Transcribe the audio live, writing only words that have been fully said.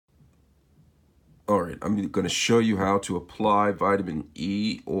All right, I'm going to show you how to apply vitamin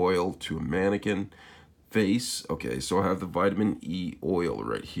E oil to a mannequin face. Okay, so I have the vitamin E oil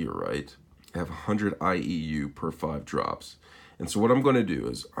right here, right? I have 100 IEU per 5 drops. And so what I'm going to do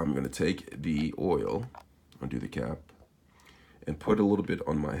is I'm going to take the oil, undo the cap, and put a little bit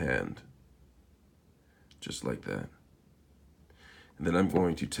on my hand, just like that. And then I'm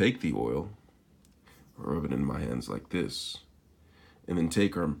going to take the oil, rub it in my hands like this, and then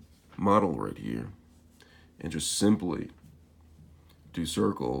take our model right here and just simply do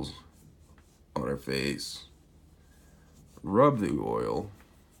circles on our face, rub the oil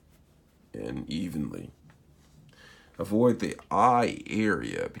in evenly. Avoid the eye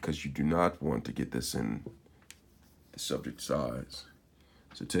area because you do not want to get this in the subject's eyes.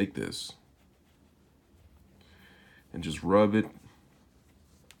 So take this and just rub it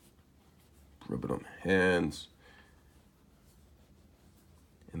on the hands,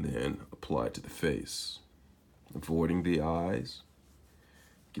 and then apply it to the face. Avoiding the eyes,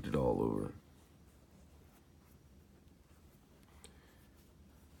 get it all over.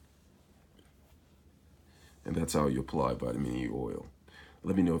 And that's how you apply vitamin E oil.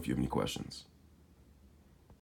 Let me know if you have any questions.